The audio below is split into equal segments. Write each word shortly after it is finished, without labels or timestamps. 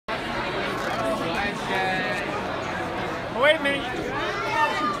a minute.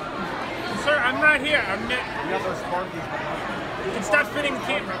 Sir, I'm not here. You can stop spinning the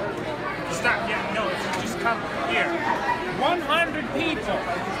camera. Stop. Yeah, no, just come here. 100 people.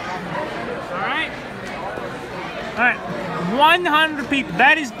 Alright? Alright. 100 people.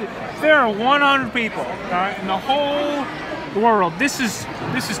 There are 100 people. Alright? In the whole world. This is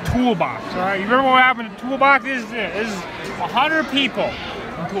Toolbox. Alright? You remember what happened to Toolbox? This is 100 people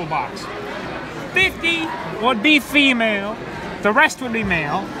in Toolbox. 50 would be female. The rest would be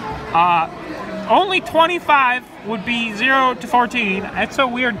male. Only 25 would be 0 to 14. That's a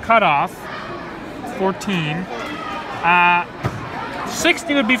weird cutoff. 14.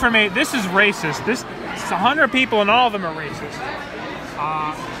 60 would be for me. This is racist. It's 100 people and all of them are racist.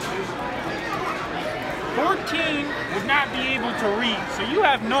 14 would not be able to read, so you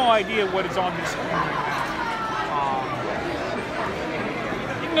have no idea what is on this screen.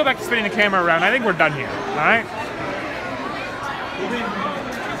 You can go back to spinning the camera around. I think we're done here. All right.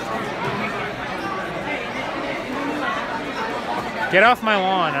 Get off my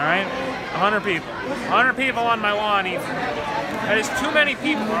lawn, all right? 100 people. 100 people on my lawn even. That is too many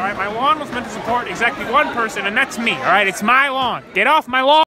people, all right? My lawn was meant to support exactly one person, and that's me, all right? It's my lawn. Get off my lawn!